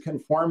into these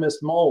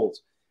conformist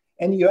molds.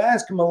 And you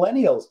ask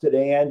millennials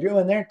today, Andrew,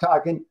 and they're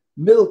talking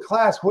middle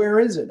class, where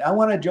is it? I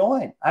want to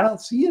join. I don't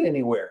see it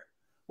anywhere.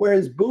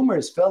 Whereas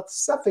boomers felt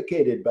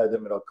suffocated by the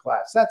middle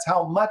class. That's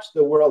how much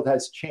the world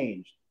has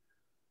changed.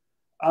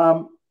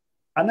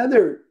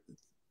 Another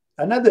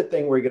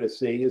thing we're going to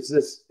see is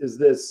this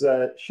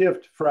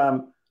shift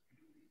from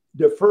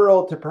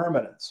deferral to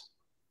permanence.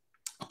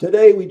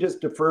 Today, we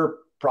just defer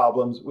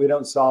problems. We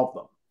don't solve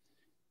them.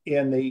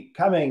 In the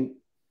coming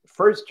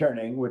first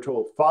turning, which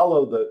will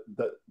follow the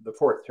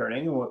fourth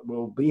turning,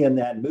 we'll be in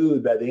that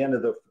mood by the end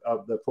of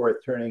the fourth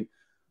turning,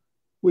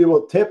 we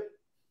will tip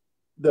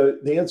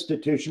the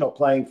institutional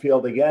playing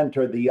field again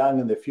toward the young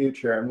and the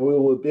future, and we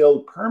will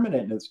build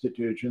permanent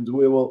institutions.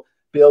 We will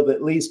build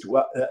at least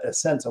a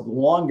sense of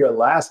longer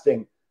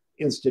lasting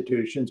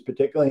institutions,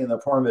 particularly in the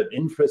form of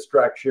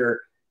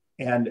infrastructure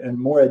and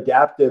more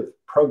adaptive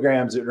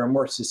programs that are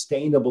more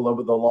sustainable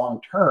over the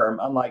long term,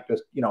 unlike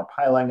just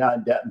piling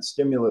on debt and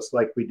stimulus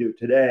like we do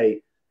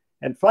today.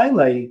 And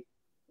finally,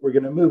 we're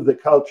going to move the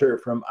culture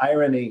from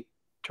irony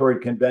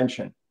toward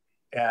convention.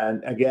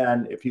 And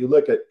again, if you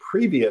look at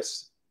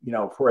previous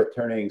fourth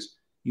turnings,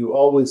 you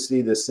always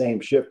see the same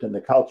shift in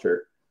the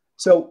culture.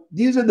 So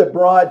these are the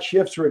broad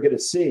shifts we're going to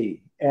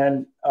see.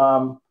 And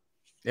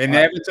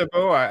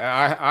inevitable.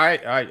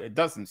 It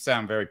doesn't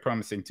sound very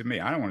promising to me.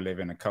 I don't want to live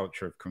in a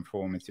culture of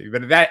conformity.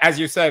 But that, as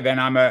you say, then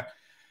I'm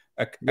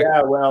you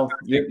will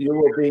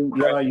be.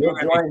 You'll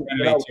join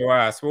to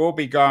us. We'll all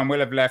be gone. We'll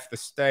have left the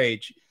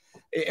stage.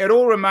 It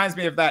all reminds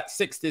me of that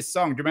 60s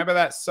song. Do you remember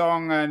that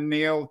song,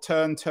 Neil?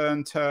 Turn,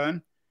 turn,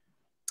 turn.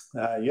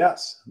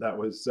 Yes, that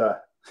was.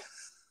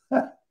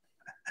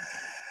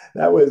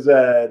 That was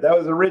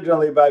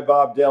originally by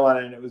Bob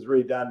Dylan, and it was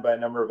redone by a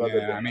number of other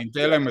bands. I mean,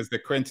 Dylan was the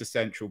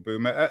quintessential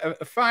boomer.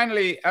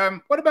 Finally,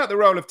 what about the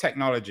role of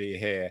technology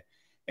here?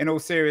 In all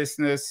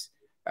seriousness,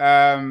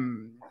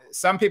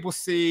 some people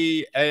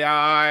see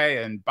AI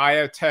and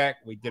biotech.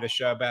 We did a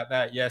show about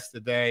that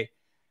yesterday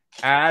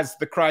as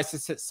the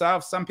crisis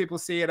itself. Some people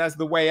see it as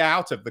the way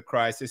out of the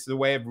crisis, the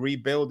way of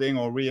rebuilding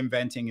or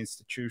reinventing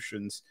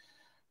institutions.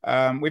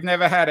 We've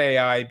never had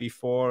AI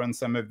before, and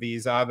some of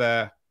these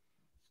other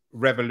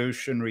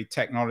revolutionary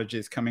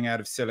technologies coming out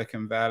of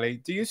Silicon Valley.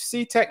 Do you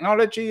see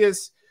technology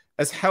as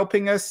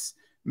helping us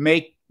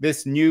make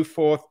this new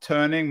fourth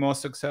turning more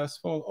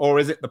successful, or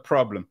is it the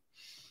problem?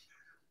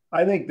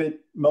 I think that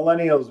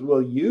millennials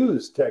will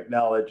use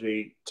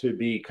technology to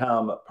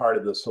become a part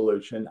of the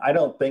solution. I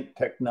don't think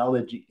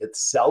technology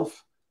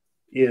itself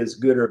is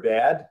good or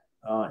bad.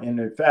 And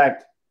in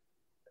fact,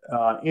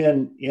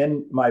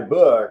 in my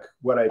book,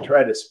 what I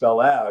try to spell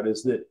out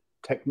is that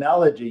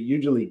technology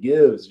usually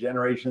gives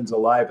generations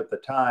alive at the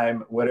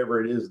time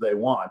whatever it is they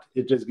want.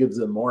 It just gives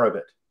them more of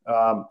it.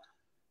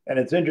 And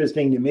it's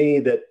interesting to me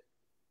that,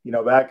 you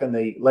know, back in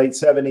the late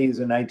 70s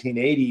and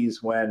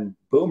 1980s, when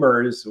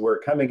boomers were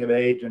coming of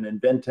age and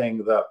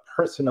inventing the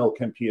personal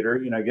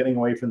computer, you know, getting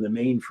away from the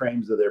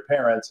mainframes of their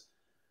parents,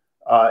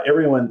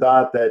 everyone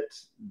thought that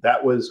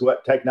that was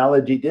what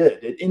technology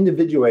did. It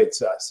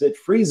individuates us. It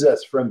frees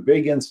us from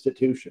big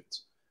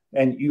institutions.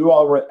 And you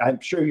all,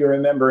 I'm sure you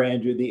remember,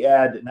 Andrew, the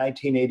ad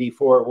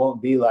 1984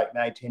 won't be like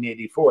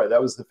 1984.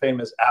 That was the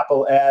famous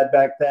Apple ad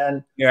back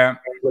then. Yeah.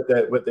 With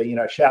the you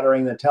know,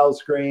 shattering the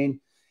telescreen.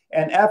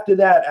 And after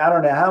that, I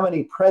don't know how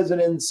many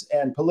presidents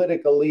and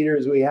political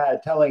leaders we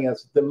had telling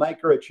us the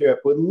microchip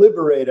would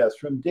liberate us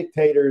from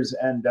dictators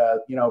and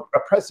you know,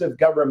 oppressive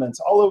governments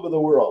all over the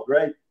world,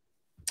 right?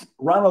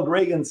 Ronald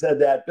Reagan said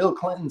that. Bill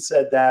Clinton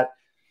said that.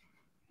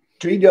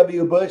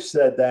 G.W. Bush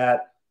said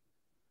that.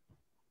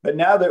 But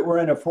now that we're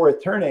in a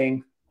fourth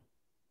turning,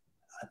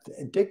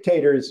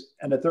 dictators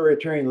and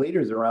authoritarian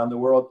leaders around the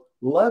world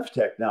love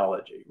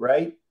technology,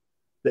 right?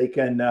 They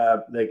can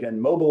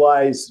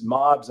mobilize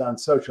mobs on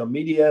social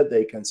media.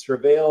 They can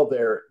surveil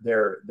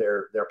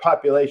their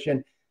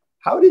population.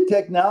 How did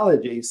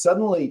technology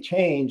suddenly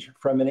change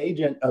from an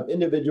agent of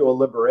individual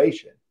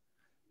liberation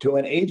to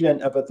an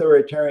agent of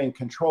authoritarian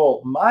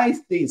control? My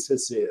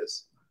thesis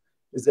is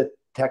that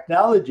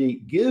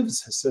technology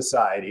gives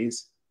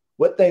societies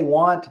what they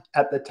want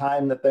at the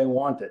time that they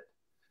want it.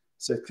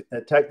 So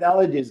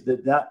technologies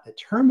did not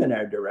determine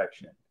our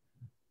direction.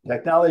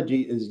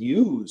 Technology is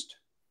used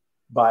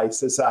by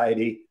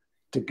society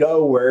to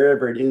go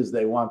wherever it is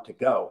they want to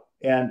go.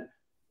 And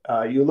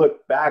you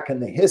look back in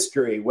the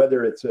history,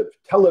 whether it's of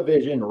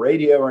television,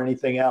 radio, or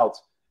anything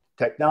else,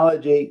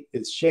 technology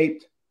is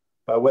shaped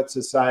by what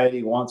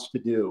society wants to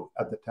do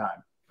at the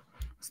time.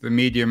 It's the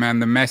medium and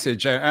the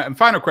message. And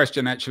final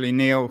question, actually,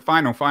 Neil,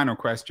 final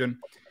question.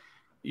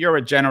 You're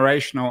a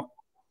generational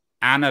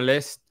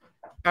analyst.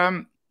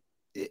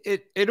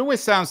 It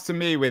always sounds to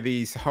me with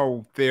these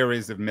whole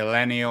theories of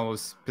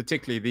millennials,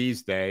 particularly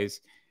these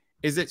days,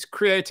 is it's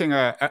creating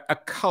a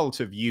cult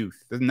of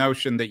youth, the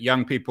notion that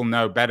young people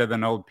know better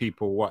than old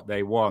people what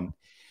they want.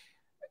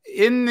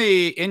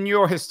 In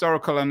your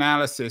historical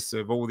analysis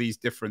of all these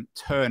different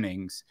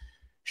turnings,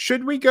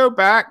 should we go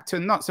back to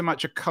not so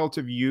much a cult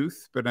of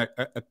youth, but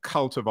a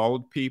cult of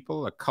old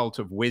people, a cult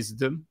of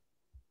wisdom?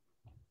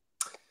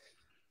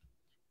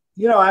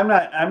 You know, I'm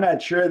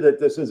not sure that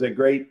this is a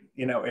great,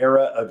 you know,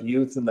 era of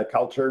youth in the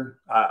culture.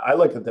 I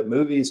look at the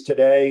movies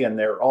today and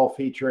they're all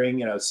featuring,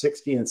 you know,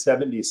 60 and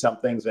 70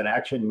 somethings in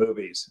action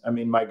movies. I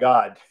mean, my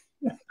God.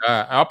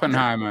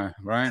 Oppenheimer,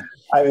 right?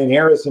 I mean,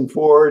 Harrison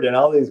Ford and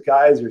all these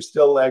guys are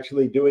still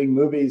actually doing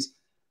movies.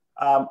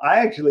 I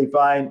actually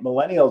find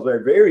millennials are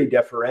very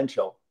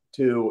deferential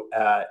to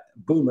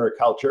boomer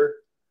culture.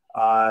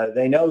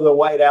 They know the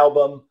White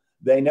Album.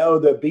 They know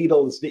the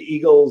Beatles, the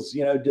Eagles,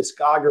 you know,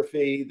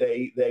 discography.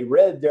 They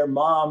read their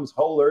mom's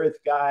Whole Earth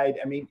Guide.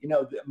 I mean, you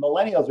know, the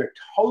millennials are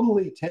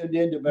totally tuned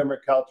into boomer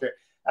culture.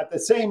 At the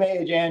same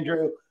age,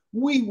 Andrew,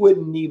 we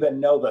wouldn't even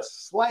know the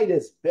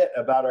slightest bit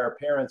about our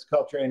parents'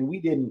 culture, and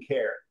we didn't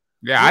care.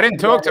 Yeah, I didn't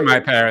talk to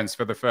my parents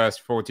for the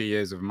first 40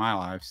 years of my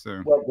life.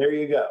 So, well, there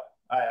you go.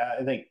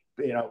 I think,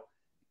 you know,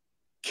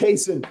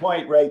 case in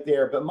point right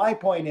there. But my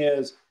point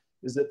is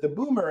that the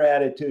boomer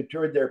attitude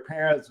toward their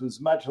parents was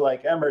much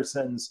like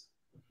Emerson's,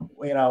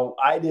 you know,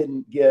 I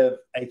didn't give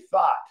a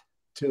thought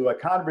to a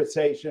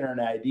conversation or an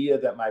idea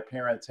that my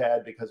parents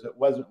had because it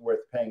wasn't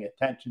worth paying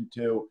attention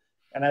to.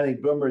 And I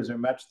think boomers are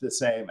much the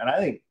same. And I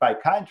think by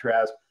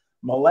contrast,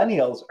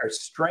 millennials are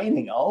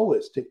straining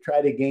always to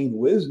try to gain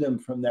wisdom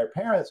from their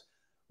parents,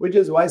 which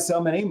is why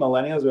so many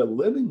millennials are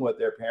living with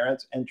their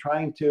parents and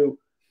trying to,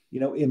 you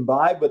know,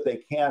 imbibe what they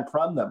can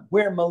from them.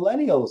 Where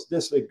millennials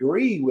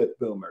disagree with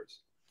boomers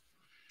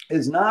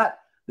is not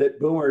that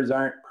boomers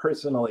aren't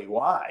personally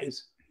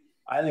wise.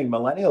 I think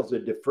millennials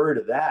would defer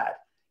to that.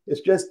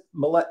 It's just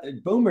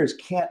boomers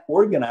can't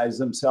organize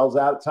themselves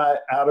out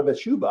of a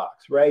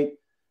shoebox, right?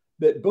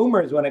 But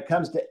boomers, when it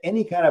comes to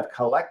any kind of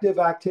collective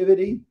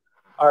activity,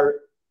 are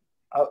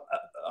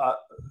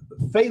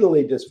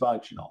fatally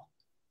dysfunctional,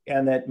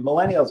 and that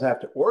millennials have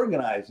to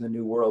organize the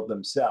new world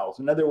themselves.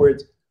 In other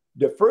words,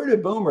 defer to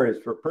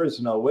boomers for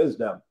personal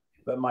wisdom.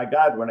 But my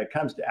God, when it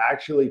comes to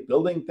actually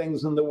building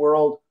things in the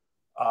world,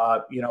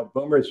 you know,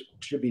 boomers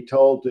should be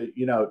told to,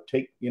 you know,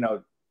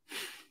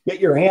 get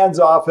your hands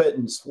off it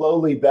and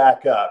slowly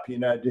back up. Do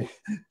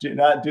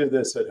not do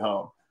this at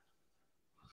home.